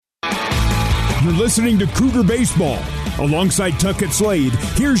You're listening to Cougar Baseball. Alongside Tuckett Slade,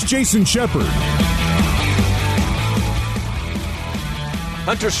 here's Jason Shepard.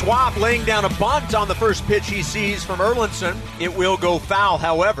 Hunter Swap laying down a bunt on the first pitch he sees from Erlinson. It will go foul,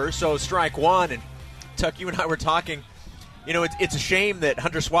 however, so strike one. And Tuck, you and I were talking, you know, it's a shame that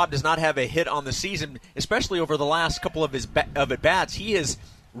Hunter Swap does not have a hit on the season, especially over the last couple of his at-bats. He is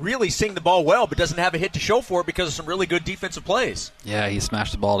really seeing the ball well, but doesn't have a hit to show for it because of some really good defensive plays. Yeah, he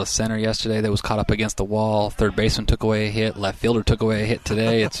smashed the ball to center yesterday. That was caught up against the wall. Third baseman took away a hit. Left fielder took away a hit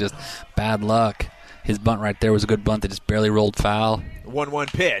today. It's just bad luck. His bunt right there was a good bunt that just barely rolled foul. 1-1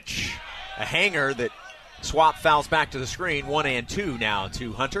 pitch. A hanger that Swap fouls back to the screen. 1-2 now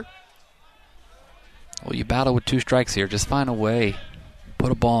to Hunter. Well, you battle with 2 strikes here. Just find a way.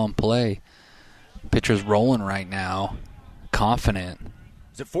 Put a ball in play. Pitcher's rolling right now. Confident.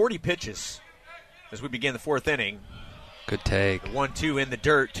 Is it 40 pitches as we begin the 4th inning? Good take. 1-2 in the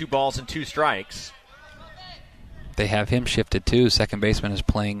dirt, 2 balls and 2 strikes. They have him shifted too. Second baseman is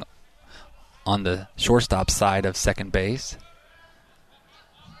playing on the shortstop side of second base.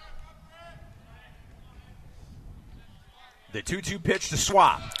 The 2-2 pitch to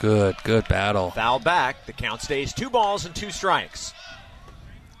Swap. Good battle. Foul back. The count stays 2 balls and 2 strikes.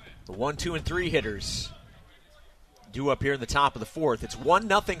 The 1, 2, and 3 hitters due up here in the top of the 4th. It's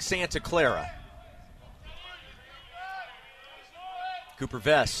 1-0 Santa Clara. Cooper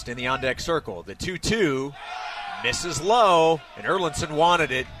Vest in the on-deck circle. The 2-2 misses low, and Erlinson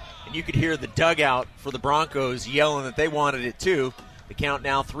wanted it. And you could hear the dugout for the Broncos yelling that they wanted it too. The count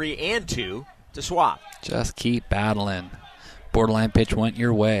now 3-2 to Swap. Just keep battling. Borderline pitch went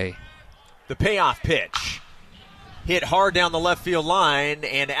your way. The payoff pitch. Hit hard down the left field line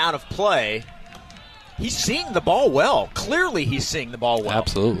and out of play. He's seeing the ball well. Clearly he's seeing the ball well.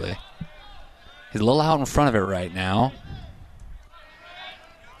 Absolutely. He's a little out in front of it right now.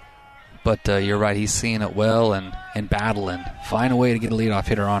 But you're right, he's seeing it well and battling. Find a way to get a leadoff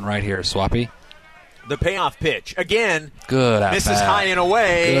hitter on right here, Swappy. The payoff pitch. Again, good at misses bat. High and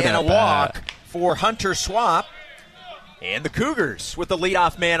away, Good and a at walk bat. for Hunter Swap. And the Cougars with the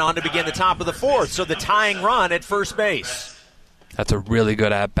leadoff man on to begin the top of the 4th. So the tying run at first base. That's a really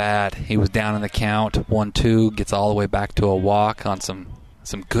good at-bat. He was down in the count, 1-2, gets all the way back to a walk on some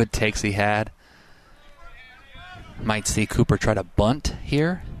good takes he had. Might see Cooper try to bunt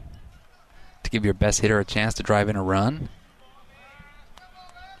here to give your best hitter a chance to drive in a run.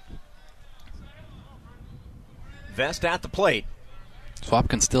 Vest at the plate. Swap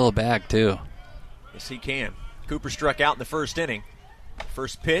can steal a bag, too. Yes, he can. Cooper struck out in the first inning.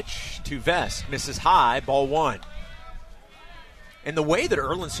 First pitch to Vest. Misses high, ball 1. And the way that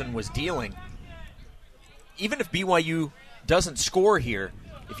Erlinson was dealing, even if BYU doesn't score here,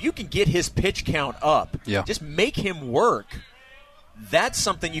 if you can get his pitch count up, just make him work, that's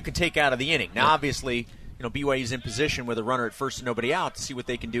something you can take out of the inning. Now, obviously, BYU's in position with a runner at first and nobody out to see what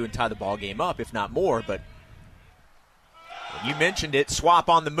they can do and tie the ball game up, if not more. But you mentioned it, Swap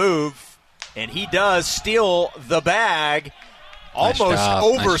on the move, and he does steal the bag, almost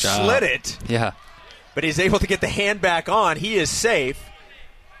overslid it. Yeah. But he's able to get the hand back on. He is safe.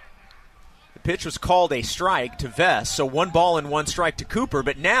 The pitch was called a strike to Vest, so 1 ball and 1 strike to Cooper,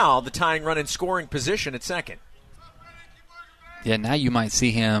 but now the tying run in scoring position at second. Yeah, now you might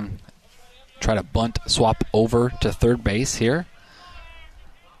see him try to bunt Swap over to third base here.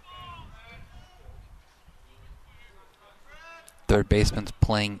 Third baseman's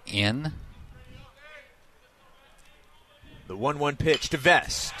playing in. The 1-1 pitch to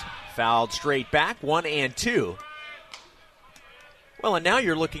Vest. Fouled straight back, 1-2. Well, and now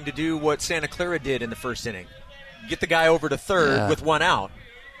you're looking to do what Santa Clara did in the first inning. Get the guy over to third with 1 out.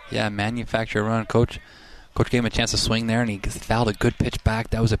 Yeah, manufacture a run. Coach gave him a chance to swing there, and he fouled a good pitch back.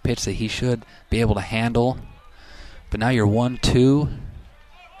 That was a pitch that he should be able to handle. But now you're 1-2,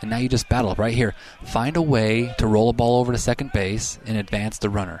 and now you just battle right here. Find a way to roll a ball over to second base and advance the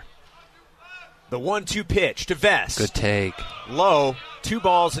runner. The 1-2 pitch to Vest. Good take. Low, 2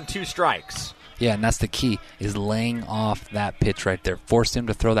 balls and 2 strikes. Yeah, and that's the key, is laying off that pitch right there. Force him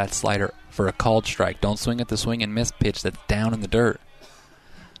to throw that slider for a called strike. Don't swing at the swing and miss pitch that's down in the dirt.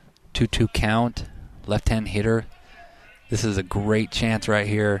 2-2 count, left-hand hitter. This is a great chance right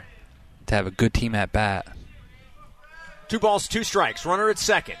here to have a good team at bat. 2 balls, 2 strikes. Runner at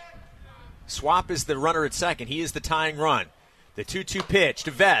second. Swap is the runner at second. He is the tying run. The 2-2 pitch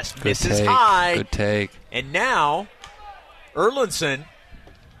to Vest. Misses high. Good take. And now Erlinson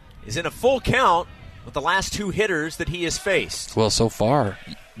is in a full count with the last 2 hitters that he has faced. Well, so far,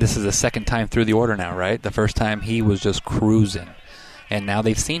 this is the second time through the order now, right? The first time he was just cruising. And now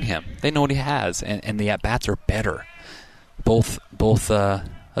they've seen him. They know what he has. And the at-bats are better. Both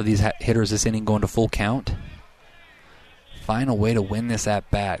of these hitters this inning going to full count. Find a way to win this at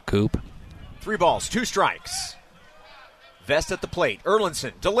bat, Coop. 3 balls, 2 strikes. Vest at the plate.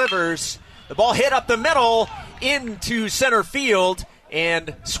 Erlinson delivers. The ball hit up the middle into center field,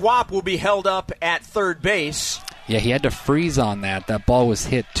 and Swap will be held up at third base. Yeah, he had to freeze on that. That ball was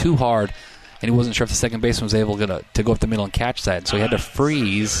hit too hard, and he wasn't sure if the second baseman was able to go up the middle and catch that. So he had to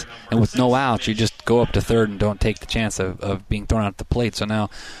freeze, and with no outs, you just go up to third and don't take the chance of being thrown out at the plate. So now,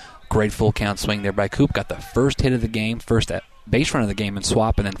 great full count swing there by Coop. Got the first hit of the game, first base run of the game in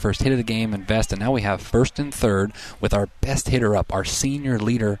Swap, and then first hit of the game in Vest. And now we have first and third with our best hitter up, our senior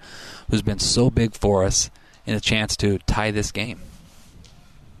leader who's been so big for us, in a chance to tie this game.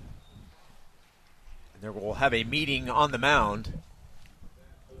 There will have a meeting on the mound.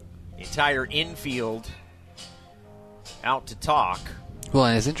 The entire infield out to talk. Well,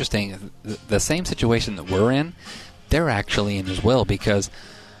 and it's interesting. The same situation that we're in, they're actually in as well, because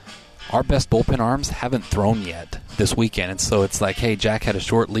our best bullpen arms haven't thrown yet this weekend. And so it's like, hey, Jack had a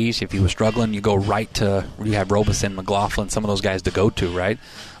short leash. If he was struggling, you go right to, you have Robeson, McLaughlin, some of those guys to go to, right?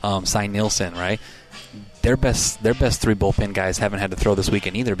 Cy Nielsen, right? Their best 3 bullpen guys haven't had to throw this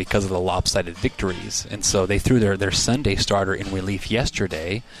weekend either because of the lopsided victories. And so they threw their Sunday starter in relief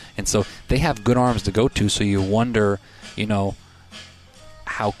yesterday. And so they have good arms to go to, so you wonder,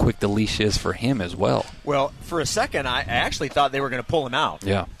 how quick the leash is for him as well. Well, for a second, I actually thought they were going to pull him out.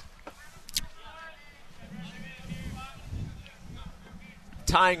 Yeah.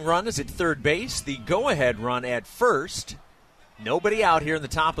 Tying run is at third base. The go-ahead run at first. Nobody out here in the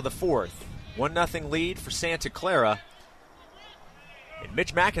top of the 4th. 1-0 lead for Santa Clara. And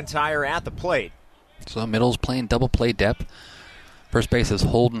Mitch McIntyre at the plate. So middle's playing double play depth. First base is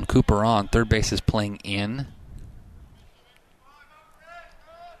holding Cooper on. Third base is playing in.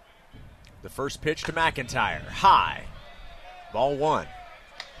 The first pitch to McIntyre. High. Ball 1.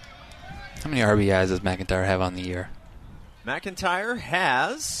 How many RBIs does McIntyre have on the year? McIntyre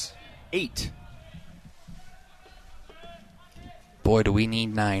has 8. Boy, do we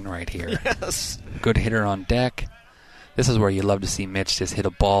need 9 right here. Yes. Good hitter on deck. This is where you love to see Mitch just hit a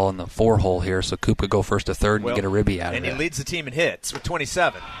ball in the 4-hole here, so Coop could go first to third and get a ribby out of it. And he leads the team in hits with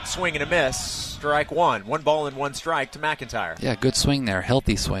 27. Swing and a miss. Strike 1. 1 ball and 1 strike to McIntyre. Yeah, good swing there.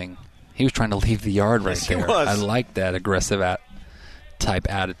 Healthy swing. He was trying to leave the yard right there. He was. I like that aggressive type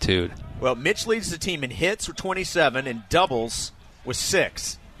attitude. Well, Mitch leads the team in hits with 27 and doubles with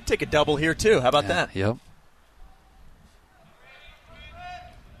 6. I'd take a double here, too. How about that? Yep.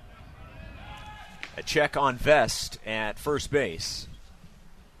 A check on Vest at first base.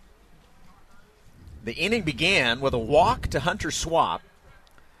 The inning began with a walk to Hunter Swap,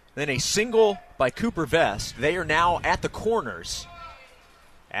 then a single by Cooper Vest. They are now at the corners.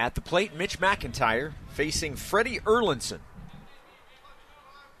 At the plate, Mitch McIntyre facing Freddie Erlinson.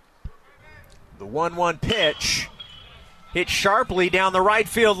 The 1-1 pitch hit sharply down the right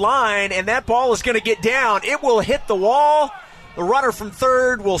field line, and that ball is going to get down. It will hit the wall. The runner from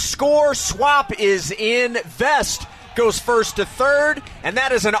third will score. Swap is in. Vest goes first to third, and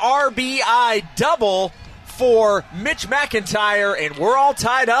that is an RBI double for Mitch McIntyre, and we're all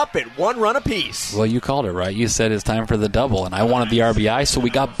tied up at 1 run apiece. Well, you called it, right? You said it's time for the double, and I wanted the RBI, so we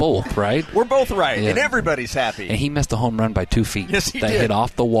got both, right? We're both right, yeah. And everybody's happy. And he missed a home run by 2 feet. Yes, he that did. Hit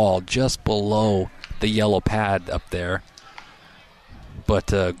off the wall just below the yellow pad up there.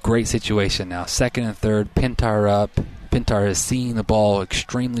 But great situation now. Second and third, Pintar up. Pintar is seeing the ball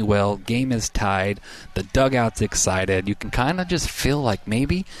extremely well. Game is tied. The dugout's excited. You can kind of just feel like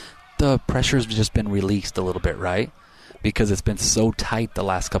maybe the pressure's just been released a little bit, right? Because it's been so tight the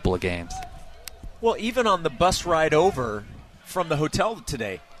last couple of games. Well, even on the bus ride over from the hotel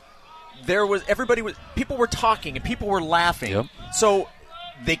today, people were talking and people were laughing. Yep. So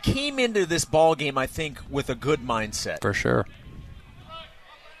they came into this ball game, I think, with a good mindset. For sure.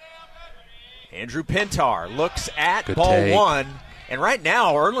 Andrew Pintar looks at Good ball take. 1, and right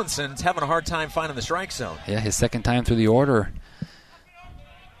now Erlinson's having a hard time finding the strike zone. Yeah, his second time through the order.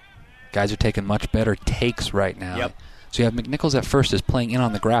 Guys are taking much better takes right now. Yep. So you have McNichols at first is playing in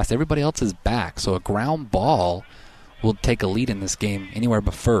on the grass. Everybody else is back. So a ground ball will take a lead in this game anywhere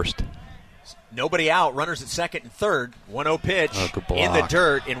but first. Nobody out. Runners at second and third. 1-0 pitch Good block. in the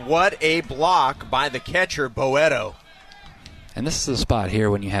dirt. And what a block by the catcher, Boedo. And this is the spot here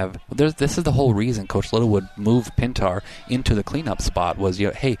when you have this is the whole reason Coach Little would move Pintar into the cleanup spot was,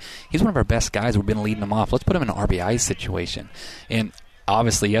 hey, he's one of our best guys. We've been leading him off. Let's put him in an RBI situation. And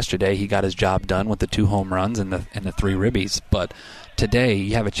obviously yesterday he got his job done with the 2 home runs and the 3 ribbies. But today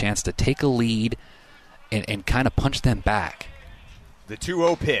you have a chance to take a lead and kind of punch them back. The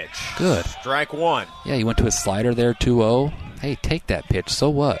 2-0 pitch. Good. Strike 1. Yeah, he went to his slider there, 2-0. Hey, take that pitch. So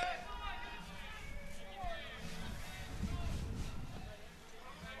what?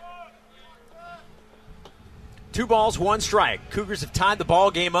 Two balls, one strike. Cougars have tied the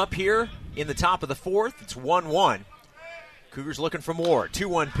ball game up here in the top of the fourth. It's 1-1. Cougars looking for more.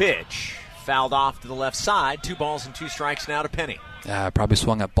 2-1 pitch. Fouled off to the left side. 2 balls and 2 strikes now to Penny. Probably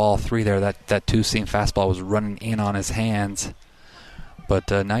swung at ball 3 there. That two-seam fastball was running in on his hands.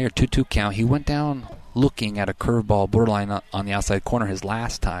 But now your 2-2 count. He went down looking at a curveball borderline on the outside corner his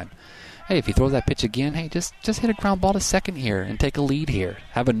last time. Hey, if he throws that pitch again, hey, just hit a ground ball to second here and take a lead here.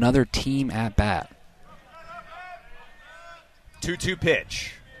 Have another team at bat. 2-2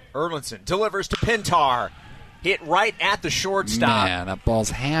 pitch. Erlinson delivers to Pintar. Hit right at the shortstop. Man, that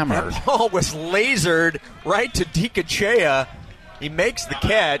ball's hammered. That ball was lasered right to Dikachea. He makes the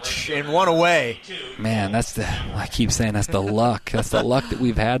catch and 1 away. Man, I keep saying that's the luck. That's the luck that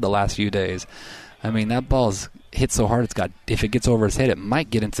we've had the last few days. I mean, that ball's hit so hard, if it gets over his head, it might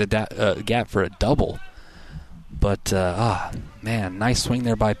get into the gap for a double. But, man, nice swing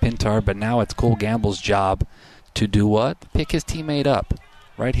there by Pintar, but now it's Cole Gamble's job to do what? Pick his teammate up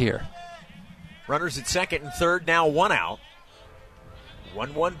right here. Runners at second and third, now 1 out.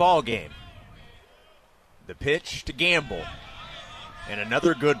 1-1 ball game. The pitch to Gamble. And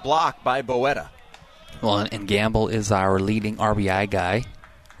another good block by Boetta. Well, and Gamble is our leading RBI guy,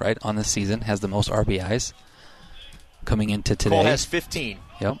 right, on the season. Has the most RBIs coming into today. Cole has 15.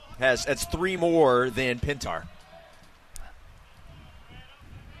 Yep. That's 3 more than Pintar.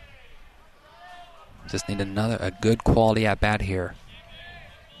 Just need a good quality at bat here.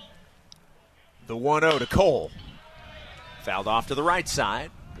 The 1-0 to Cole. Fouled off to the right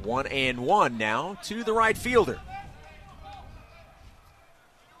side. 1-1 now to the right fielder.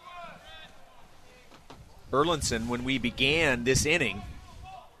 Erlinson, when we began this inning,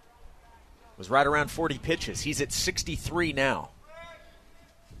 was right around 40 pitches. He's at 63 now.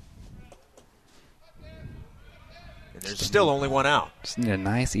 And there's still only 1 out. Just need a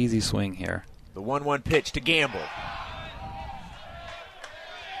nice, easy swing here. The 1-1 pitch to Gamble.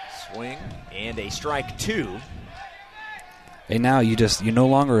 Swing and a strike 2. Hey, now you no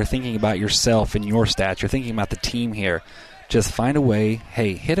longer are thinking about yourself and your stats. You're thinking about the team here. Just find a way.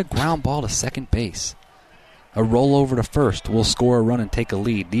 Hey, hit a ground ball to second base. A roll over to first will score a run and take a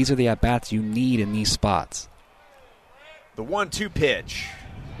lead. These are the at-bats you need in these spots. The 1-2 pitch.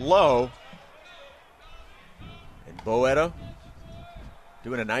 Low. And Boetta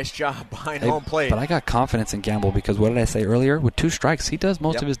doing a nice job behind home plate. But I got confidence in Gamble because what did I say earlier? With 2 strikes, he does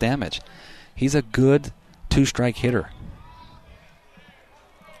most of his damage. He's a good 2-strike hitter.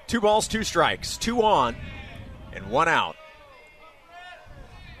 2 balls, 2 strikes. 2 on and 1 out.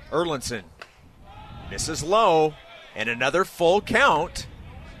 Erlinson misses low, and another full count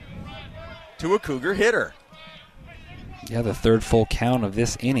to a Cougar hitter. Yeah, the 3rd full count of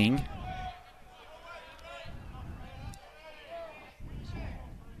this inning.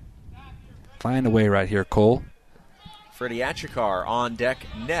 Find a way right here, Cole. Freddie Achikar on deck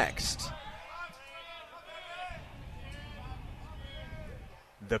next.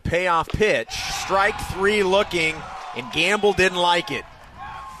 The payoff pitch, strike 3 looking, and Gamble didn't like it.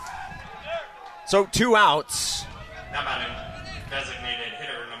 So 2 outs. Now batting, designated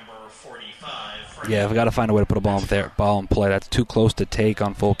hitter number 45. Yeah, we've got to find a way to put a ball in play. That's too close to take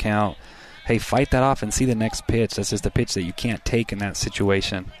on full count. Hey, fight that off and see the next pitch. That's just a pitch that you can't take in that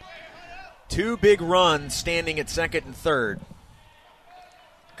situation. 2 big runs standing at second and third.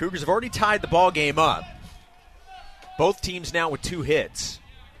 Cougars have already tied the ball game up. Both teams now with 2 hits.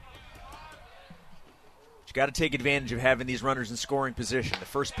 You got to take advantage of having these runners in scoring position. The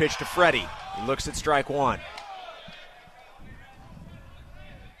first pitch to Freddie. He looks at strike 1.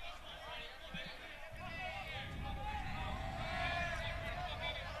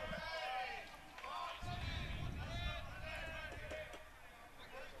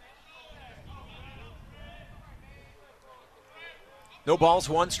 No balls,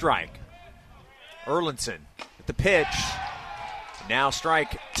 1 strike. Erlinson at the pitch. Now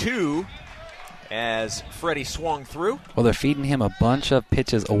strike 2. As Freddie swung through. Well, they're feeding him a bunch of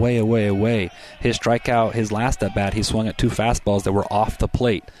pitches away. His strikeout, his last at-bat, he swung at 2 fastballs that were off the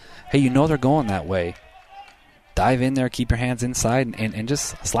plate. Hey, you know they're going that way. Dive in there, keep your hands inside, and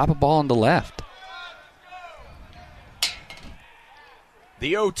just slap a ball on the left.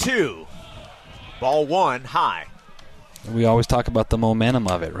 The 0-2. Ball 1 high. We always talk about the momentum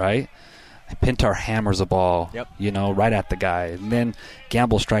of it, right? Pintar hammers a ball, right at the guy. And then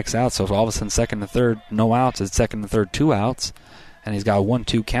Gamble strikes out. So if all of a sudden second and third, no outs, it's second and third, 2 outs. And he's got a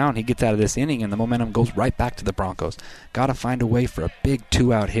 1-2 count. He gets out of this inning, and the momentum goes right back to the Broncos. Got to find a way for a big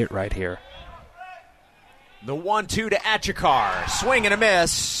 2-out hit right here. The 1-2 to Achikar. Swing and a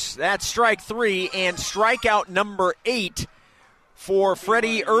miss. That's strike 3 and strikeout number 8 for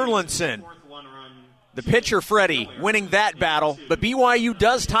Freddie Erlinson. The pitcher, Freddie, winning that battle. But BYU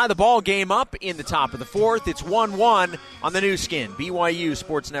does tie the ball game up in the top of the 4th. It's 1-1 on the new skin, BYU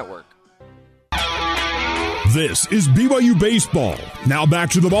Sports Network. This is BYU Baseball. Now back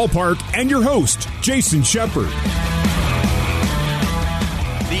to the ballpark and your host, Jason Shepard.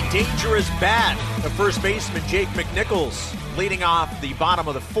 The dangerous bat of first baseman Jake McNichols leading off the bottom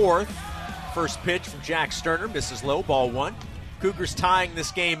of the 4th. First pitch from Jack Sterner, misses low, ball 1. Cougars tying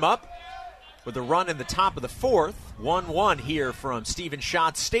this game up with a run in the top of the 4th. 1-1 here from Stephen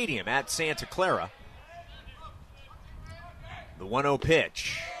Schatz Stadium at Santa Clara. The 1-0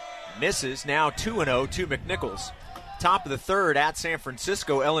 pitch. Misses, now 2-0 to McNichols. Top of the 3rd at San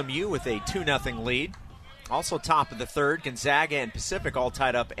Francisco, LMU with a 2-0 lead. Also top of the 3rd, Gonzaga and Pacific all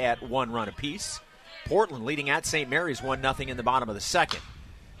tied up at 1 run apiece. Portland leading at St. Mary's 1-0 in the bottom of the 2nd.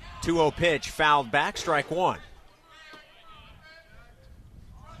 2-0 pitch, fouled back, strike 1.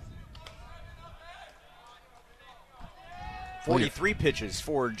 Well, 43 pitches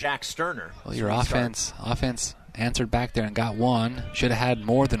for Jack Sterner. Well, your offense answered back there and got 1. Should have had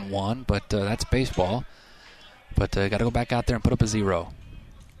more than 1, but that's baseball. But got to go back out there and put up a 0.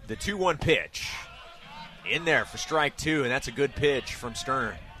 The 2-1 pitch. In there for strike 2, and that's a good pitch from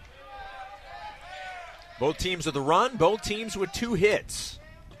Sterner. Both teams with a run, both teams with 2 hits.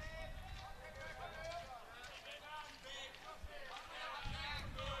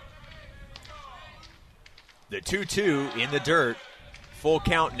 The 2-2 in the dirt. Full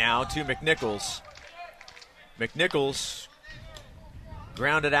count now to McNichols. McNichols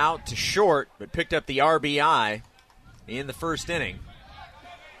grounded out to short, but picked up the RBI in the first inning.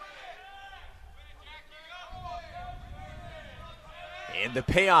 And the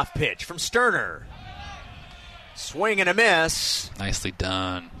payoff pitch from Sterner. Swing and a miss. Nicely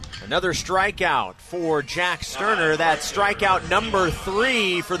done. Another strikeout for Jack Sterner. That's strikeout number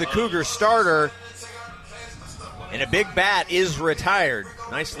 3 for the Cougar starter. And a big bat is retired.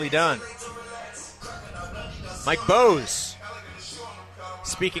 Nicely done. Mike Bose.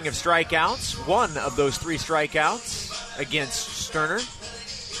 Speaking of strikeouts, 1 of those 3 strikeouts against Sterner.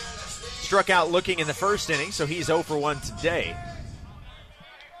 Struck out looking in the first inning, so he's 0 for 1 today.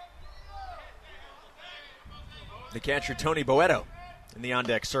 The catcher, Tony Boeto, in the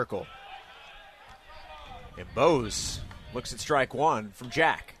on-deck circle. And Bose looks at strike 1 from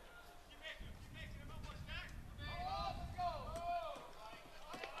Jack.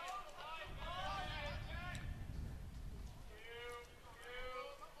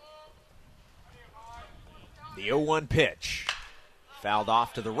 The 0-1 pitch. Fouled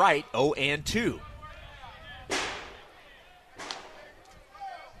off to the right, 0-2.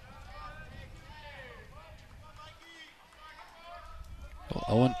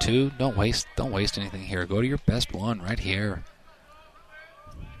 Well, 0-2. Don't waste anything here. Go to your best one right here.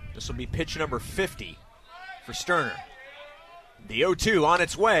 This will be pitch number 50 for Sterner. The 0-2 on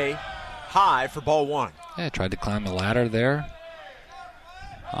its way, high for ball 1. Yeah, tried to climb the ladder there.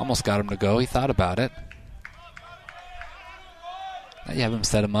 Almost got him to go. He thought about it. Now you have him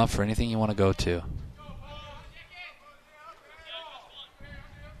set him up for anything you want to go to.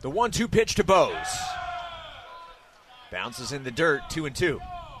 The 1-2 pitch to Bose. Bounces in the dirt, 2-2.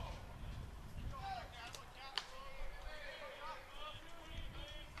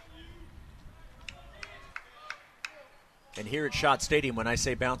 And here at Schatz Stadium, when I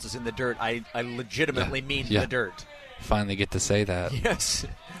say bounces in the dirt, I legitimately mean the dirt. Finally get to say that. Yes.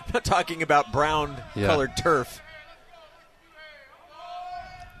 I'm not talking about brown-colored turf.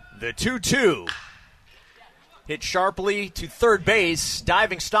 The 2-2. Hit sharply to third base.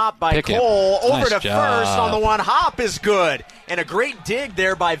 Diving stop by Cole. Over to first on the one hop is good. And a great dig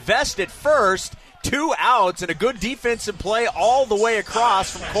there by Vest at first. 2 outs and a good defensive play all the way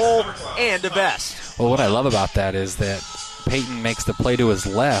across from Cole and to Vest. Well, what I love about that is that Peyton makes the play to his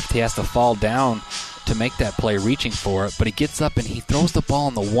left. He has to fall down to make that play, reaching for it. But he gets up and he throws the ball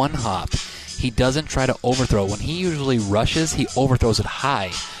on the one hop. He doesn't try to overthrow it. When he usually rushes, he overthrows it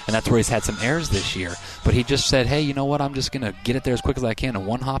high. And that's where he's had some errors this year. But he just said, hey, you know what? I'm just going to get it there as quick as I can and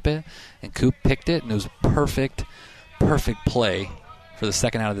one-hop it. And Coop picked it, and it was perfect play for the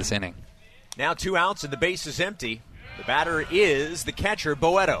second out of this inning. Now 2 outs and the base is empty. The batter is the catcher,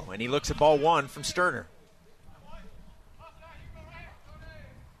 Boeto, and he looks at ball 1 from Sterner.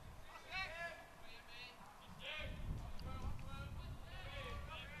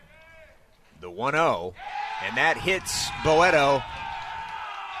 The 1-0, and that hits Boeto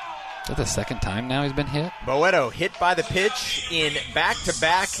Is that the second time now he's been hit? Boedo hit by the pitch in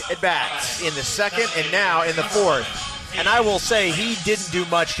back-to-back at-bats in the second and now in the fourth. And I will say he didn't do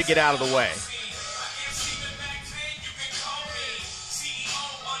much to get out of the way.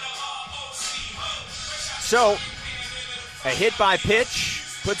 So, a hit by pitch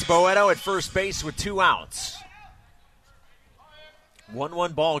puts Boedo at first base with 2 outs.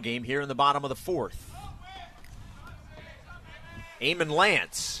 1-1 ball game here in the bottom of the fourth. Eamon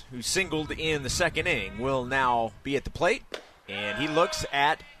Lance, who singled in the second inning, will now be at the plate, and he looks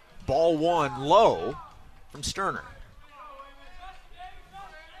at ball 1 low from Sterner.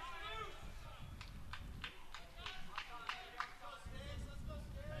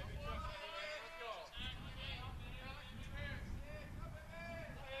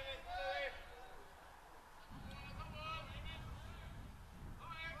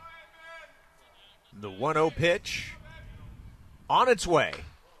 The 1-0 pitch on its way.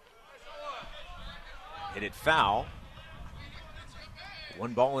 Hit it foul.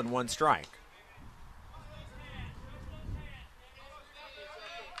 1 ball and 1 strike.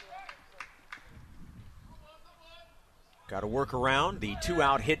 Got to work around the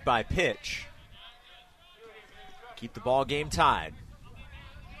 2-out hit by pitch. Keep the ball game tied.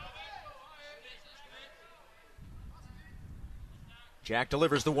 Jack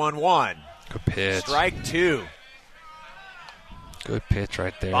delivers the 1-1. Good pitch. Strike 2. Good pitch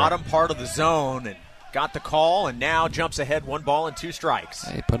right there. Bottom part of the zone and got the call and now jumps ahead 1 ball and 2 strikes.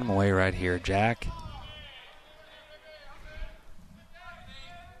 Hey, put him away right here, Jack.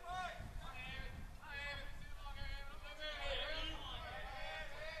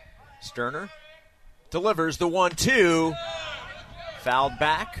 Sterner delivers the 1-2. Fouled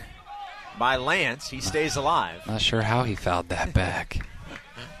back by Lance. He stays alive. Not sure how he fouled that back.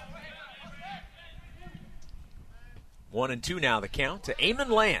 1-2 now the count to Eamon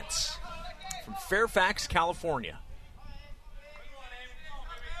Lance from Fairfax, California.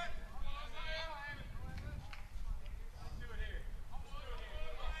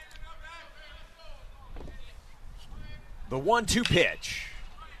 The 1-2 pitch.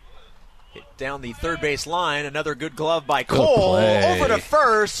 Hit down the third base line. Another good glove by Cole. Over to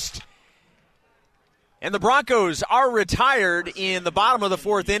first. And the Broncos are retired in the bottom of the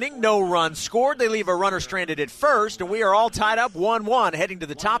fourth inning. No runs scored. They leave a runner stranded at first, and we are all tied up 1-1 heading to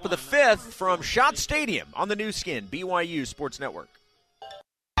the top of the fifth from Schott Stadium on the new skin, BYU Sports Network.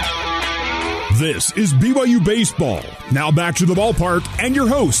 This is BYU Baseball. Now back to the ballpark and your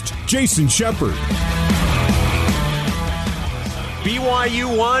host, Jason Shepard.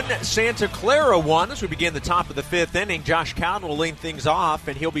 BYU 1, Santa Clara 1 as we begin the top of the fifth inning. Josh Cowden will lead things off,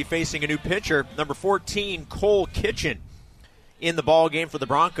 and he'll be facing a new pitcher. Number 14, Cole Kitchen, in the ball game for the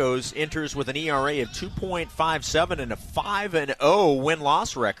Broncos. Enters with an ERA of 2.57 and a 5-0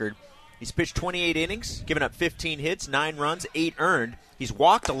 win-loss record. He's pitched 28 innings, given up 15 hits, 9 runs, 8 earned. He's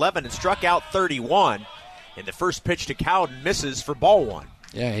walked 11 and struck out 31. And the first pitch to Cowden misses for ball 1.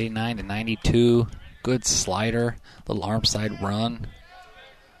 Yeah, 89 to 92. Good slider, little arm side run.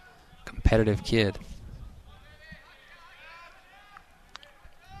 Competitive kid.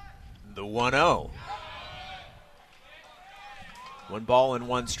 The 1-0. 1 ball and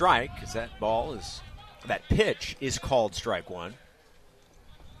 1 strike, because that pitch is called strike 1.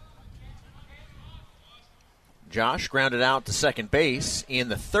 Josh grounded out to second base in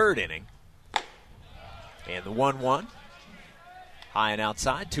the third inning. And the 1-1. High and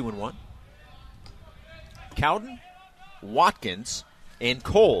outside, 2-1. Cowden, Watkins, and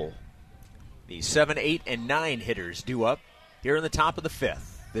Cole. The 7, 8, and 9 hitters due up here in the top of the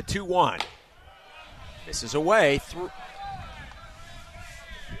fifth. The 2-1. This is away.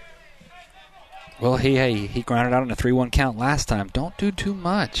 Well, he grounded out on a 3-1 count last time. Don't do too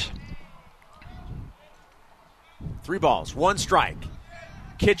much. 3 balls, 1 strike.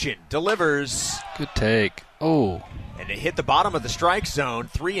 Kitchen delivers. Good take. Oh. And it hit the bottom of the strike zone.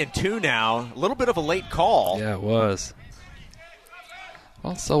 3-2 now. A little bit of a late call. Yeah, it was.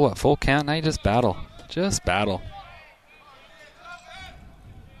 Well, so what? Full count. Now you just battle. Just battle.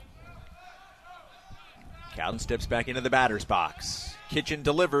 Cowden steps back into the batter's box. Kitchen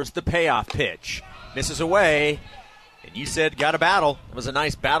delivers the payoff pitch. Misses away. And you said got a battle. It was a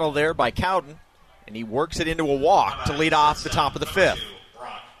nice battle there by Cowden. And he works it into a walk to lead off the top of the fifth.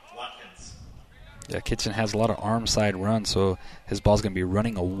 Yeah, Kitchen has a lot of arm side runs, so his ball's going to be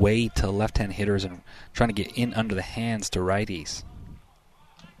running away to left-hand hitters and trying to get in under the hands to righties.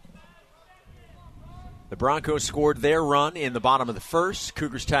 The Broncos scored their run in the bottom of the first.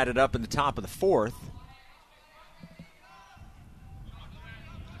 Cougars tied it up in the top of the fourth.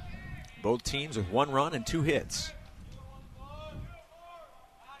 Both teams with 1 run and 2 hits.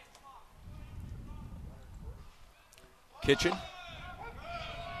 Kitchen.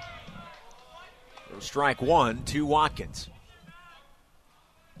 Strike one to Watkins.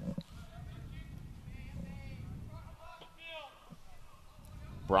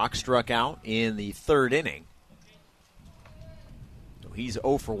 Brock struck out in the third inning. So he's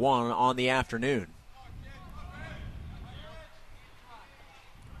 0 for 1 on the afternoon.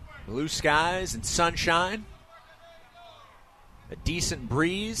 Blue skies and sunshine. A decent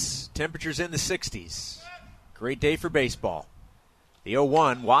breeze. Temperatures in the 60s. Great day for baseball. The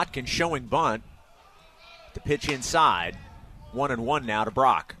 0-1, Watkins showing bunt. The pitch inside. 1-1 now to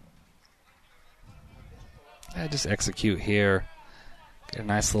Brock. Yeah, just execute here. Get a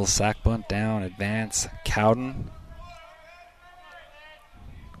nice little sack bunt down, advance. Cowden.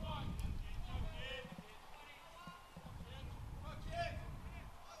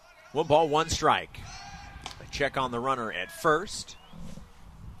 One ball, one strike. A check on the runner at first.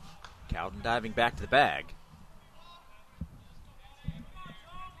 Cowden diving back to the bag.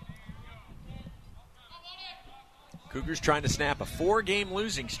 Cougars trying to snap a 4-game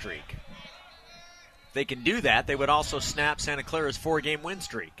losing streak. If they can do that, they would also snap Santa Clara's 4-game win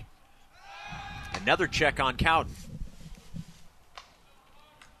streak. Another check on Cowden.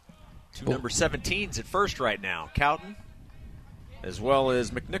 Two number 17s at first right now. Cowden as well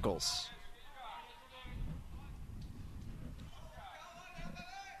as McNichols.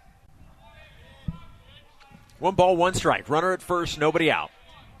 One ball, one strike. Runner at first, nobody out.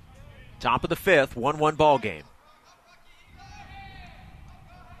 Top of the fifth, 1-1 ball game.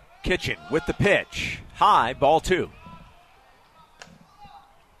 Kitchen with the pitch. High, ball two.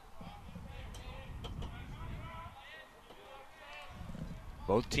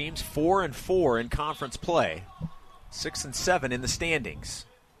 Both teams 4-4 in conference play. 6-7 in the standings.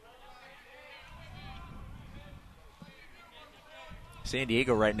 San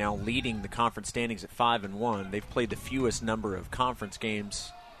Diego right now leading the conference standings at 5-1. They've played the fewest number of conference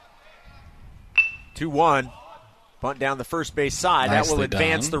games. 2-1. Bunt down the first base side. Nicely that will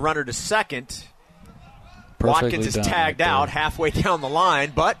advance done. the runner to second. Perfectly Watkins is done tagged right out there. halfway down the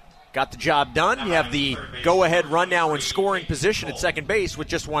line, but got the job done. You have the go-ahead run now in scoring position at second base with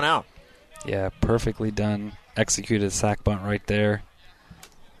just one out. Yeah, perfectly done. Executed sack bunt right there.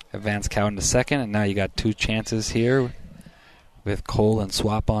 Advance Cowden to second, and now you got two chances here with Cole and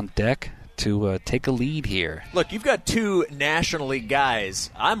Swap on deck to take a lead here. Look, you've got two National League guys.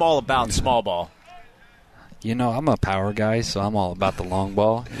 I'm all about small ball. You know, I'm a power guy, so I'm all about the long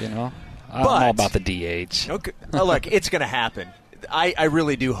ball, you know. I'm all about the DH. Okay, look, it's going to happen. I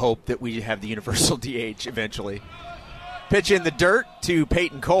really do hope that we have the universal DH eventually. Pitch in the dirt to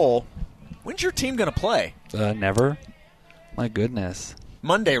Peyton Cole. When's your team going to play? Never. My goodness.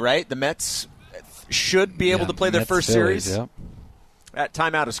 Monday, right? The Mets should be able to play their Mets, first Phillies, series. Yep. That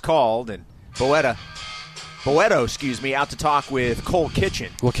timeout is called, and Boeto, out to talk with Cole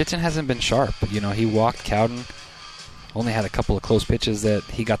Kitchen. Well, Kitchen hasn't been sharp. You know, he walked Cowden. Only had a couple of close pitches that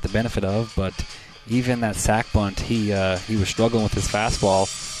he got the benefit of, but even that sack bunt, he was struggling with his fastball,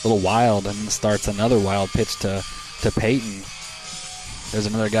 a little wild, and then starts another wild pitch to Peyton. There's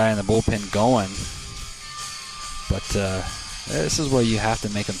another guy in the bullpen going, but this is where you have to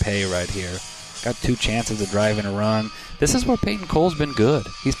make him pay right here. Got two chances to drive in a run. This is where Peyton Cole's been good.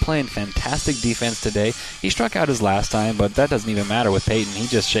 He's playing fantastic defense today. He struck out his last time, but that doesn't even matter with Peyton. He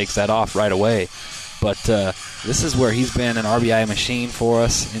just shakes that off right away. But this is where he's been an RBI machine for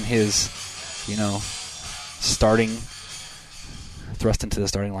us in his, thrust into the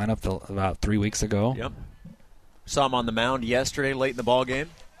starting lineup about 3 weeks ago. Yep. Saw him on the mound yesterday late in the ball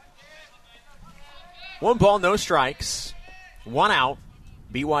game. One ball, no strikes. One out.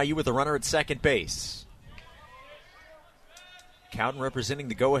 BYU with a runner at second base. Cowden representing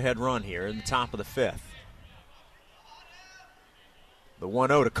the go-ahead run here in the top of the fifth. The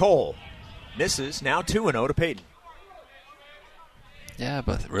 1-0 to Cole. Misses, now 2-0 to Peyton. Yeah,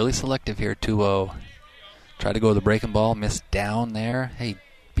 but really selective here, 2-0. Tried to go with the breaking ball, missed down there. Hey,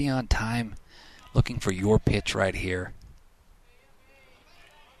 be on time. Looking for your pitch right here.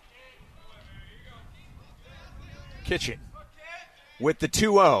 Kitchen with the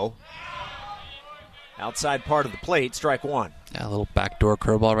 2-0. Outside part of the plate, strike one. Yeah, a little backdoor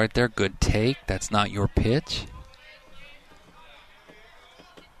curveball right there. Good take. That's not your pitch.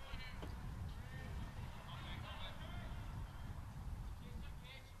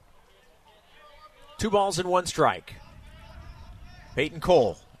 Two balls and one strike. Peyton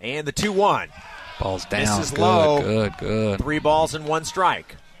Cole and the 2-1. Ball's down. Misses Good, low. good. 3 balls and one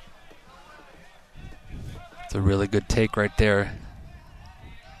strike. It's a really good take right there.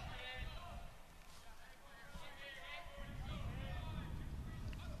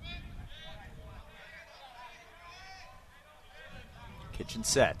 Kitchen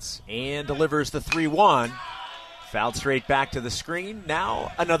sets and delivers the 3-1. Fouled straight back to the screen.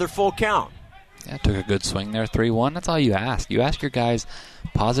 Now another full count. Yeah, took a good swing there, 3-1. That's all you ask. You ask your guys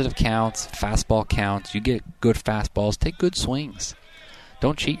positive counts, fastball counts. You get good fastballs. Take good swings.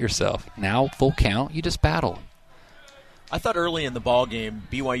 Don't cheat yourself. Now, full count, you just battle. I thought early in the ball game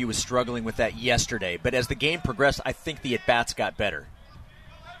BYU was struggling with that yesterday, but as the game progressed, I think the at-bats got better.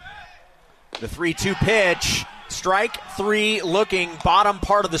 The 3-2 pitch, strike three, looking bottom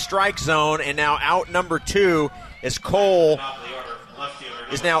part of the strike zone, and now out number 2 as Cole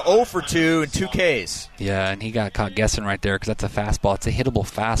is now 0 for 2 and 2 Ks. Yeah, and he got caught guessing right there because that's a fastball. It's a hittable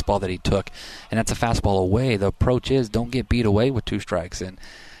fastball that he took, and that's a fastball away. The approach is don't get beat away with 2 strikes, and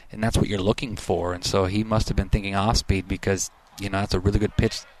that's what you're looking for. And so he must have been thinking off speed because, that's a really good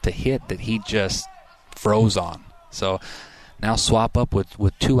pitch to hit that he just froze on. So now swap up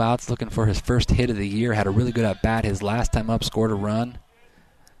with 2 outs, looking for his first hit of the year. Had a really good at-bat. His last time up, scored a run.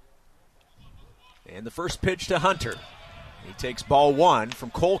 And the first pitch to Hunter. He takes ball 1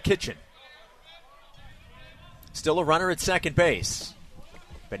 from Cole Kitchen. Still a runner at second base,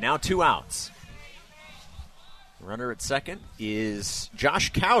 but now 2 outs. Runner at second is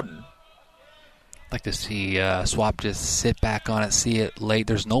Josh Cowden. I'd like to see Swap just sit back on it, see it late.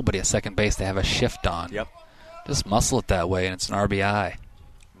 There's nobody at second base to have a shift on. Yep. Just muscle it that way, and it's an RBI.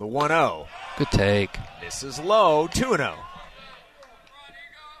 The 1-0. Good take. This is low, 2-0.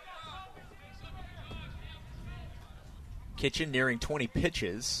 Kitchen nearing 20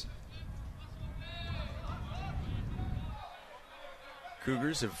 pitches.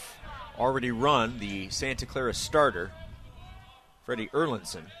 Cougars have already run the Santa Clara starter, Freddie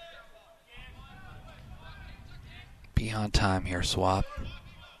Erlinson. Be on time here, Swap.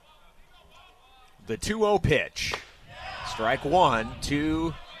 The 2-0 pitch. Strike 1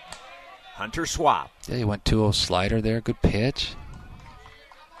 to Hunter Swap. Yeah, he went 2-0 slider there. Good pitch.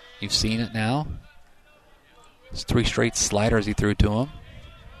 You've seen it now. It's 3 straight sliders he threw to him.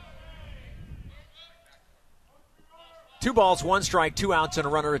 2 balls, 1 strike, 2 outs, and a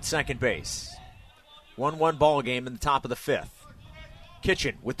runner at second base. 1-1 ball game in the top of the 5th.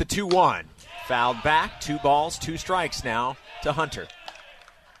 Kitchen with the 2-1. Fouled back, 2 balls, 2 strikes now to Hunter.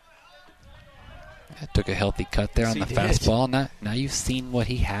 Took a healthy cut there on the fastball. Now you've seen what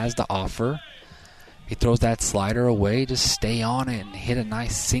he has to offer. He throws that slider away. Just stay on it and hit a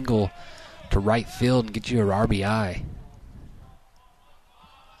nice single to right field and get you your RBI.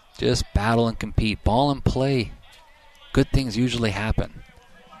 Just battle and compete. Ball and play. Good things usually happen.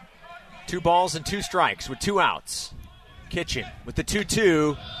 2 balls and 2 strikes with 2 outs. Kitchen with the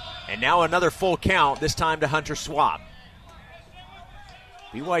 2-2. And now another full count, this time to Hunter Swap.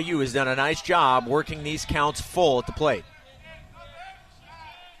 BYU has done a nice job working these counts full at the plate.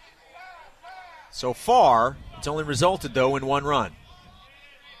 So far, it's only resulted, though, in 1 run.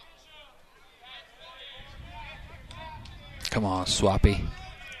 Come on, Swappy.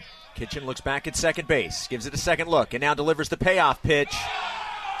 Kitchen looks back at second base, gives it a second look, and now delivers the payoff pitch.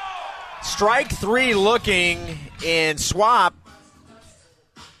 Strike 3 looking, and Swap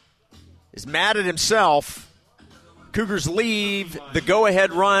is mad at himself. Cougars leave the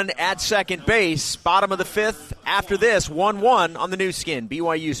go-ahead run at second base. Bottom of the 5th. After this, 1-1 on the new skin,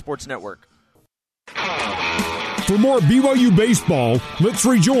 BYU Sports Network. For more BYU baseball, let's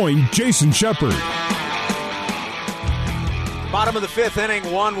rejoin Jason Shepard. Bottom of the 5th inning,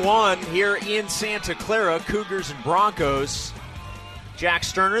 1-1 here in Santa Clara. Cougars and Broncos. Jack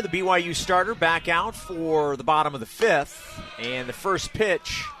Sterner, the BYU starter, back out for the bottom of the 5th. And the first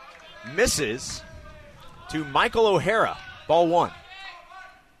pitch misses to Michael O'Hara. Ball 1.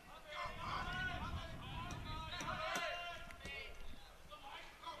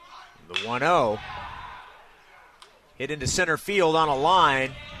 The 1-0. Hit into center field on a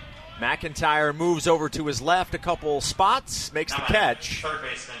line. McIntyre moves over to his left a couple spots, makes the catch.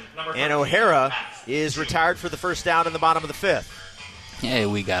 And O'Hara is retired for the first out in the bottom of the 5th. Hey,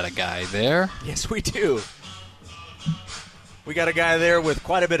 we got a guy there. Yes, we do. We got a guy there with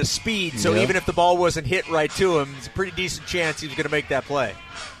quite a bit of speed, so even if the ball wasn't hit right to him, it's a pretty decent chance he was going to make that play.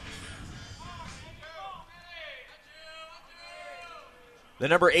 The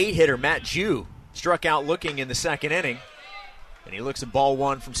number 8 hitter, Matt Jew, struck out looking in the second inning, and he looks at ball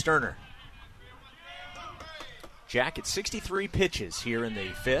 1 from Sterner. Jack at 63 pitches here in the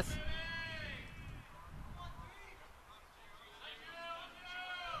 5th.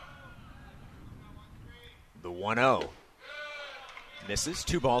 The 1-0. Misses.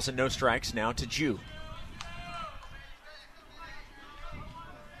 2 balls and no strikes now to Jew.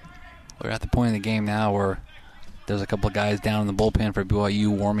 We're at the point in the game now where there's a couple of guys down in the bullpen for BYU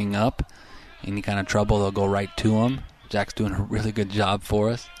warming up. Any kind of trouble, they'll go right to them. Jack's doing a really good job for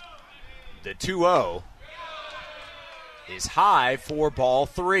us. The 2-0 is high for ball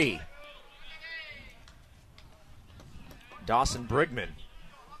 3. Dawson Brigman,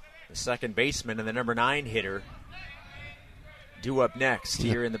 the second baseman and the number 9 hitter, due up next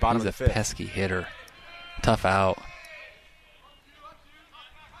here in the bottom of the 5th. He's a pesky hitter. Tough out.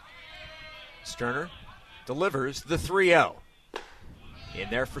 Sterner delivers the 3-0. In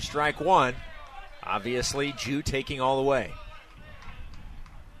there for strike 1. Obviously, Jew taking all the way.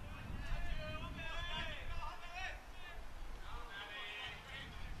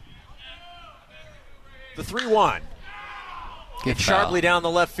 The 3-1. Get Sharply down the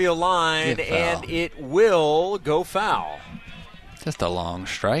left field line, and it will go foul. Just a long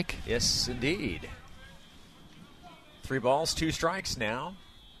strike. Yes, indeed. 3 balls, 2 strikes now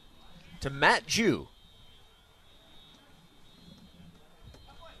to Matt Jew.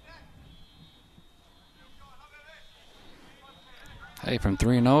 Hey, from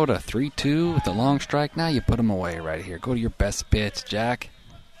 3-0 to 3-2 with the long strike, now you put him away right here. Go to your best pitch, Jack.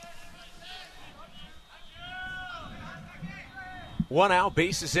 1 out,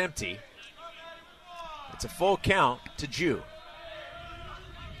 base is empty. It's a full count to Jew.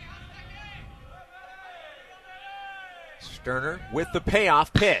 Sterner with the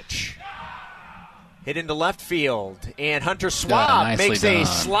payoff pitch. Hit into left field, and Hunter Swab makes a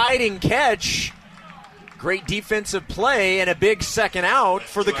sliding catch. Great defensive play and a big second out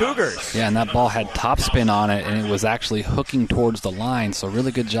for the Cougars. Yeah, and that ball had topspin on it, and it was actually hooking towards the line. So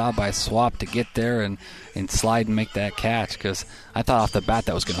really good job by Swab to get there and slide and make that catch, because I thought off the bat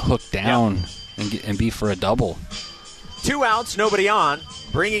that was going to hook down and be for a double. 2 outs, nobody on.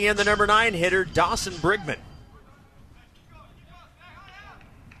 Bringing in the number 9 hitter, Dawson Brigman.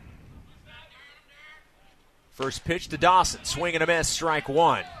 First pitch to Dawson. Swing and a miss, strike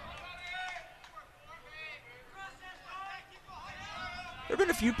 1. There have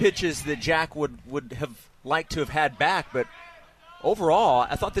been a few pitches that Jack would have liked to have had back, but overall,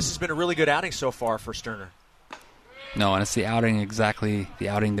 I thought this has been a really good outing so far for Sterner. No, and it's exactly the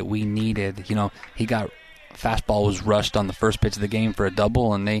outing that we needed. You know, fastball was rushed on the first pitch of the game for a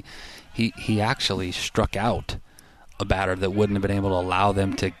double, and he actually struck out a batter that wouldn't have been able to allow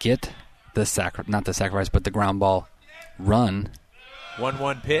them to get the ground ball run.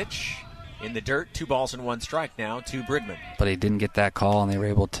 1-1 pitch. In the dirt, 2 balls and 1 strike now to Brigman. But he didn't get that call, and they were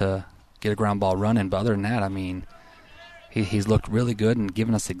able to get a ground ball running. But other than that, I mean, he's looked really good and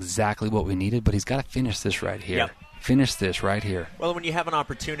given us exactly what we needed, but he's got to finish this right here. Yep. Finish this right here. Well, when you have an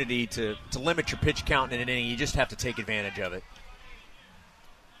opportunity to limit your pitch count in an inning, you just have to take advantage of it.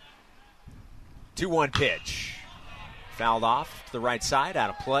 2-1 pitch. Fouled off to the right side,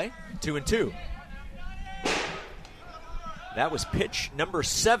 out of play. 2-2. That was pitch number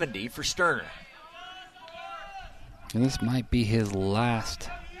 70 for Sterner. And this might be his last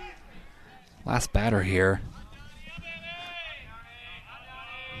batter here.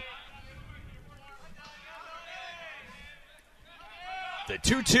 The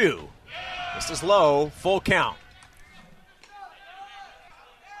 2-2. This is low, full count.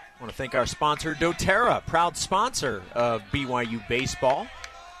 I want to thank our sponsor, doTERRA, proud sponsor of BYU Baseball.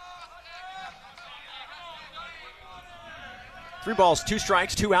 3 balls, 2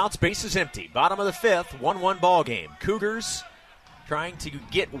 strikes, 2 outs, bases empty. Bottom of the 5th, 1-1 ball game. Cougars trying to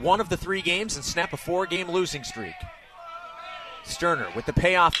get 1 of the 3 games and snap a 4-game losing streak. Sterner with the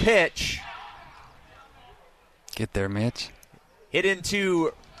payoff pitch. Get there, Mitch. Hit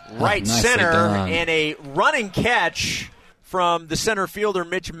into right center, and a running catch from the center fielder,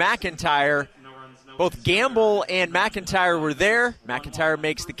 Mitch McIntyre. Both Gamble and McIntyre were there. McIntyre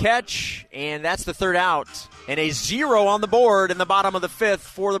makes the catch, and that's the 3rd out. And a 0 on the board in the bottom of the 5th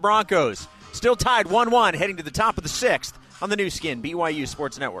for the Broncos. Still tied 1-1, heading to the top of the 6th on the new skin, BYU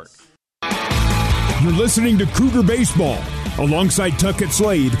Sports Network. You're listening to Cougar Baseball. Alongside Tuckett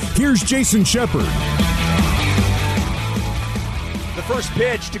Slade, here's Jason Shepard. The first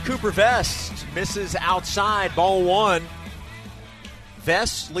pitch to Cooper Vest misses outside, ball 1.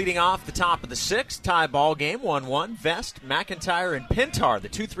 Vest leading off the top of the 6th, tie ball game, 1-1. Vest, McIntyre, and Pintar, the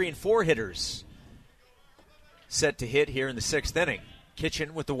 2, 3, and 4 hitters, set to hit here in the 6th inning.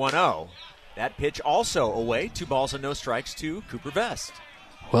 Kitchen with the 1-0. That pitch also away, 2 balls and no strikes to Cooper Vest.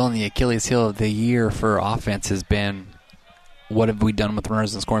 Well, and the Achilles heel of the year for offense has been, what have we done with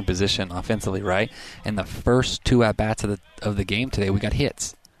runners in scoring position offensively, right? And the first 2 at-bats of the game today, we got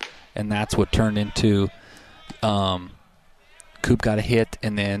hits. And that's what turned into Coop got a hit,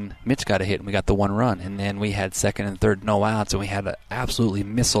 and then Mitch got a hit, and we got the one run. And then we had second and third no outs, and we had an absolutely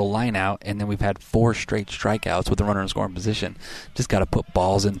missile line out, and then we've had 4 straight strikeouts with the runner in scoring position. Just got to put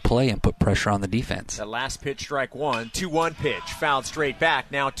balls in play and put pressure on the defense. The last pitch, strike one. 2-1 pitch, fouled straight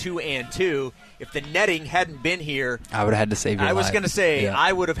back. Now 2-2. If the netting hadn't been here, I would have had to save your life. I was going to say, yeah.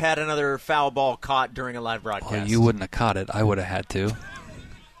 I would have had another foul ball caught during a live broadcast. Well, you wouldn't have caught it. I would have had to.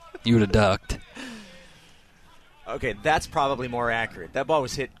 You would have ducked. Okay, that's probably more accurate. That ball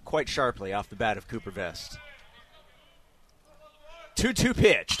was hit quite sharply off the bat of Cooper Vest. 2-2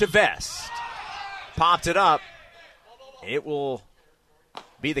 pitch to Vest. Popped it up. It will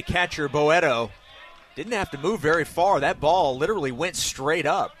be the catcher, Boedo. Didn't have to move very far. That ball literally went straight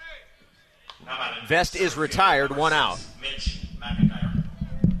up. Vest is retired, 1 out. Mitch McIntyre.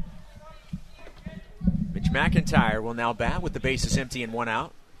 Mitch McIntyre will now bat with the bases empty and 1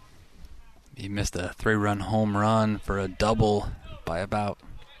 out. He missed a 3-run home run for a double by about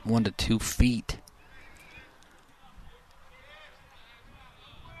 1 to 2 feet.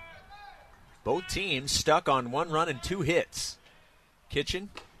 Both teams stuck on 1 run and 2 hits. Kitchen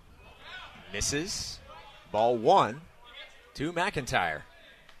misses. Ball 1 to McIntyre.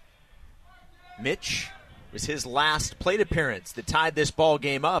 Mitch was his last plate appearance that tied this ball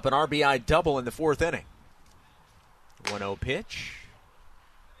game up, an RBI double in the 4th inning. 1-0 pitch.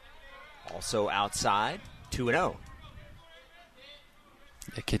 Also outside, 2-0.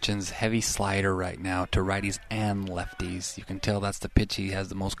 The Kitchen's heavy slider right now to righties and lefties. You can tell that's the pitch he has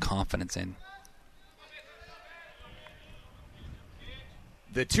the most confidence in.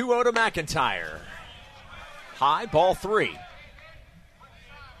 The 2-0 to McIntyre. High, ball 3.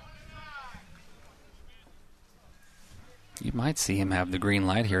 You might see him have the green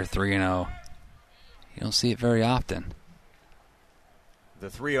light here, 3-0. You don't see it very often. The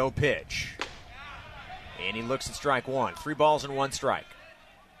 3-0 pitch. And he looks at strike 1. 3 balls and 1 strike.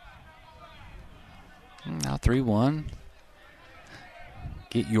 Now 3-1.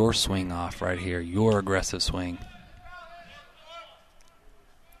 Get your swing off right here, your aggressive swing.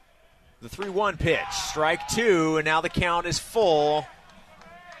 The 3-1 pitch. Strike 2, and now the count is full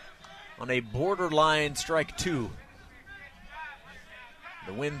on a borderline strike 2.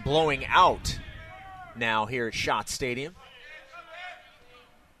 The wind blowing out now here at Schott Stadium.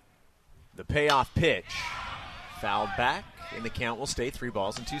 The payoff pitch. Fouled back, and the count will stay 3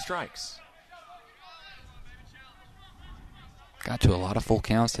 balls and 2 strikes. Got to a lot of full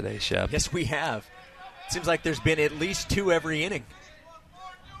counts today, Shep. Yes, we have. Seems like there's been at least 2 every inning.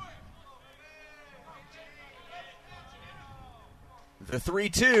 The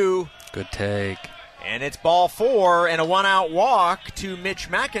 3-2. Good take. And it's ball 4 and a 1-out walk to Mitch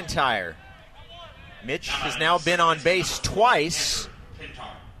McIntyre. Mitch has now been on base twice.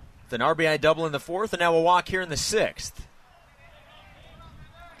 With an RBI double in the 4th and now a walk here in the 6th.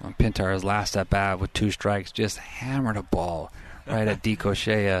 Well, Pintar's last at bat with 2 strikes just hammered a ball right at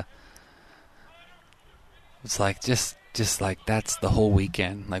DeCochea. It's like just like that's the whole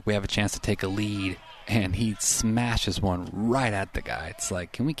weekend. Like we have a chance to take a lead and he smashes one right at the guy. It's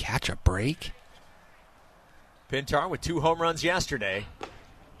like, can we catch a break? Pintar with 2 home runs yesterday.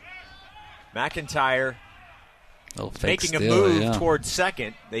 McIntyre making a move towards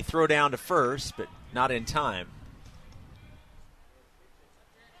second. They throw down to first, but not in time.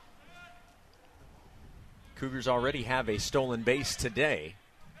 Cougars already have a stolen base today.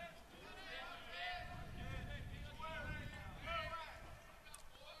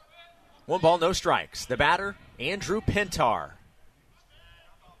 One ball, no strikes. The batter, Andrew Pintar.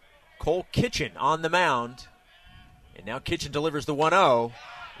 Cole Kitchen on the mound. And now Kitchen delivers the 1-0.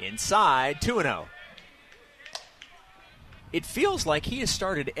 Inside, 2-0. It feels like he has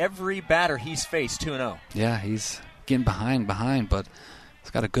started every batter he's faced 2-0. Yeah, he's getting behind, but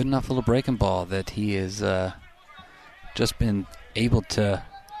he's got a good enough little breaking ball that he has just been able to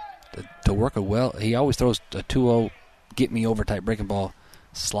work it well. He always throws a 2-0, get-me-over type breaking ball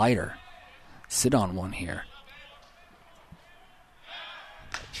slider. Sit on one here.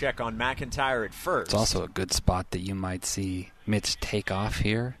 Check on McIntyre at first. It's also a good spot that you might see Mitch take off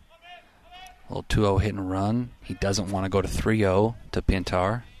here. A little 2-0 hit and run. He doesn't want to go to 3-0 to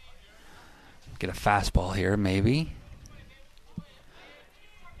Pintar. Get a fastball here, maybe.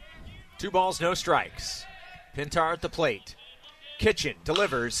 2 balls, no strikes. Pintar at the plate. Kitchen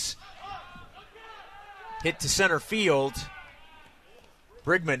delivers. Hit to center field.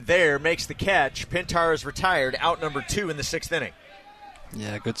 Brigman there makes the catch. Pintar is retired, out number 2 in the 6th inning.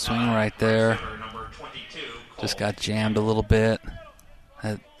 Yeah, good swing right there. Just got jammed a little bit.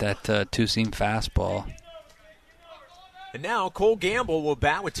 That two-seam fastball. And now Cole Gamble will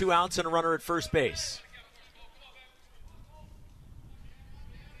bat with 2 outs and a runner at first base.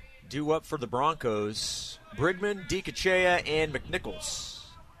 due up for the Broncos, Brigman, DiCachea, and McNichols.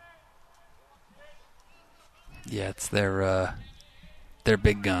 Yeah, it's their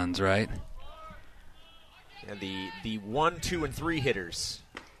big guns, right? And the 1, 2, and 3 hitters.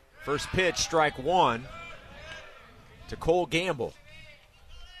 First pitch, strike one to Cole Gamble.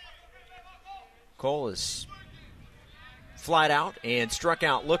 Cole is flied out and struck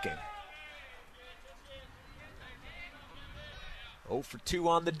out looking. 0 for 2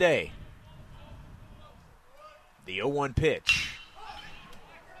 on the day. The 0-1 pitch.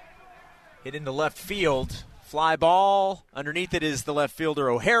 Hit into left field. Fly ball. Underneath it is the left fielder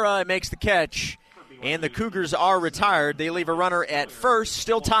O'Hara. It makes the catch. And the Cougars are retired. They leave a runner at first.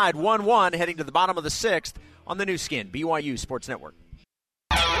 Still tied 1-1 heading to the bottom of the 6th on the new skin, BYU Sports Network.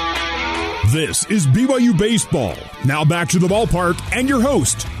 This is BYU Baseball. Now back to the ballpark and your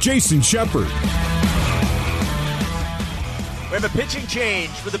host, Jason Shepard. We have a pitching change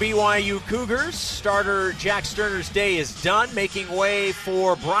for the BYU Cougars. Starter Jack Sterner's day is done, making way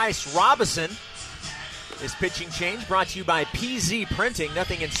for Bryce Robison. This pitching change brought to you by PZ Printing.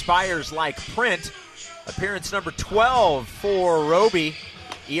 Nothing inspires like print. Appearance number 12 for Roby.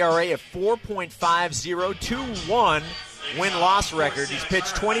 ERA of 4.50, 2-1 win-loss record. He's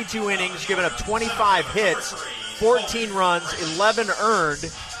pitched 22 innings, given up 25 hits, 14 runs, 11 earned.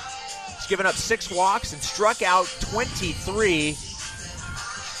 He's given up 6 walks and struck out 23.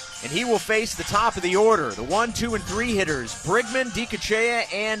 And he will face the top of the order. The 1, 2, and 3 hitters, Brigman,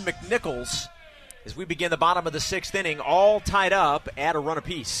 DiCachea, and McNichols. As we begin the bottom of the 6th inning, all tied up at a run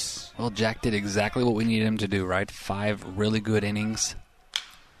apiece. Well, Jack did exactly what we needed him to do, right? 5 really good innings.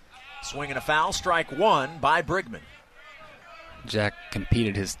 Swing and a foul, strike one by Brigman. Jack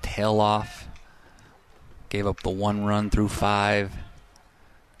competed his tail off. Gave up the 1 run through 5.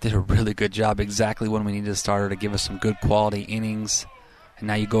 Did a really good job exactly when we needed a starter to give us some good quality innings. And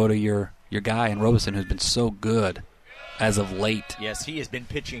now you go to your guy in Robeson, who's been so good as of late. Yes, he has been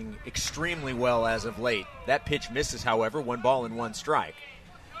pitching extremely well as of late. That pitch misses, however, 1 ball and 1 strike.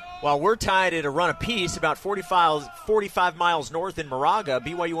 While we're tied at a run apiece, about 45 miles north in Moraga,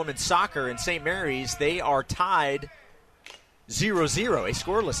 BYU Women's Soccer and St. Mary's, they are tied 0-0, a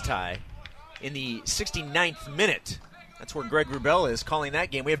scoreless tie, in the 69th minute. That's where Greg Wrubell is calling that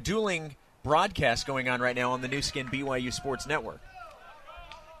game. We have dueling broadcasts going on right now on the new skin BYU Sports Network.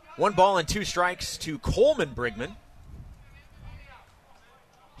 1 ball and 2 strikes to Coleman Brigman.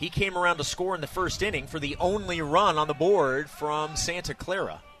 He came around to score in the first inning for the only run on the board from Santa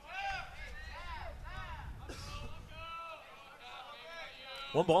Clara.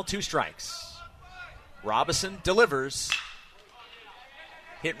 1 ball, 2 strikes. Robison delivers.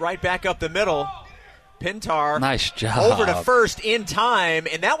 Hit right back up the middle. Pintar. Nice job. Over to first in time,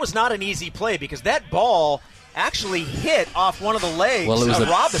 and that was not an easy play because that ball actually hit off one of the legs of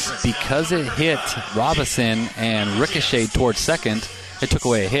Robison. Because it hit Robison and ricocheted towards second, it took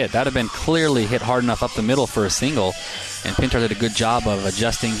away a hit. That would have been clearly hit hard enough up the middle for a single, and Pintar did a good job of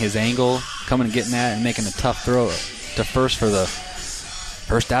adjusting his angle, coming and getting that, and making a tough throw to first for the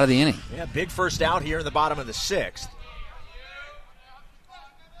first out of the inning. Yeah, big first out here in the bottom of the 6th.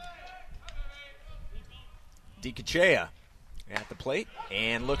 DiCachea at the plate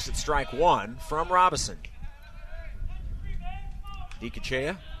and looks at strike one from Robison.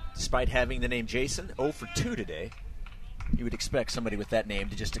 DiCachea, despite having the name Jason, 0 for 2 today. You would expect somebody with that name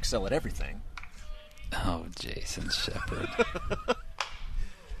to just excel at everything. Oh, Jason Shepard.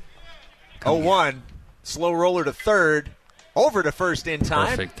 0-1, slow roller to third, over to first in time.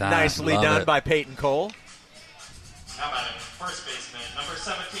 Perfect time. Nicely Love done it. by Peyton Cole. How about it? First baseman, number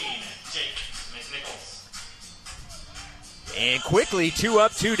 17, Jake McNichols. And quickly, 2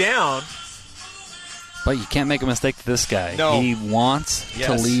 up, 2 down. But you can't make a mistake with this guy. No. He wants to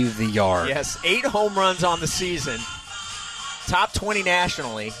Yes. leave the yard. Yes, 8 home runs on the season. Top 20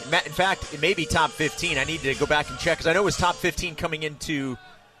 nationally. In fact, it may be top 15. I need to go back and check because I know it was top 15 coming into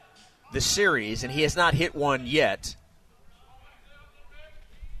the series, and he has not hit one yet.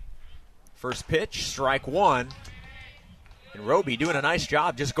 First pitch, strike one. And Roby doing a nice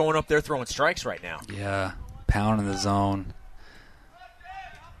job just going up there throwing strikes right now. Yeah, pounding the zone.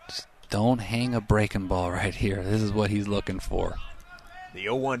 Just don't hang a breaking ball right here. This is what he's looking for. The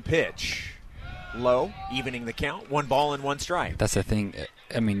 0-1 pitch. Low, evening the count. 1 ball and 1 strike. That's the thing.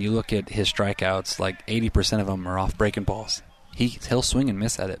 I mean, you look at his strikeouts, like 80% of them are off breaking balls. He'll swing and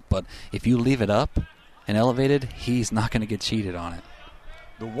miss at it, but if you leave it up and elevated, he's not going to get cheated on it.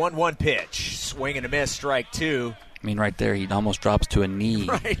 The 1-1 pitch. Swing and a miss, strike 2. I mean, right there, he almost drops to a knee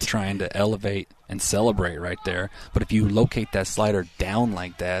Right. trying to elevate and celebrate right there. But if you locate that slider down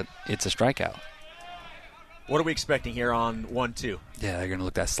like that, it's a strikeout. What are we expecting here on 1-2? Yeah, they're going to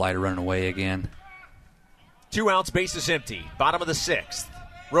look that slider running away again. 2 outs, bases empty. Bottom of the 6th.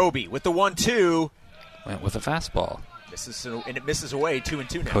 Roby with the 1-2. Went with a fastball. And it misses away.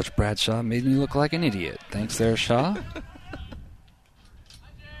 2-2 now. Coach Bradshaw made me look like an idiot. Thanks there, Shaw.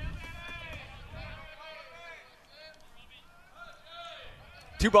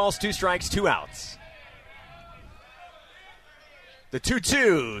 Two balls, 2 strikes, 2 outs. The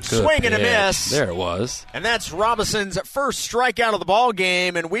 2-2, swing and a miss. There it was. And that's Robinson's first strikeout of the ball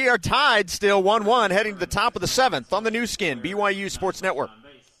game, and we are tied still 1-1 heading to the top of the 7th on the new skin, BYU Sports Network.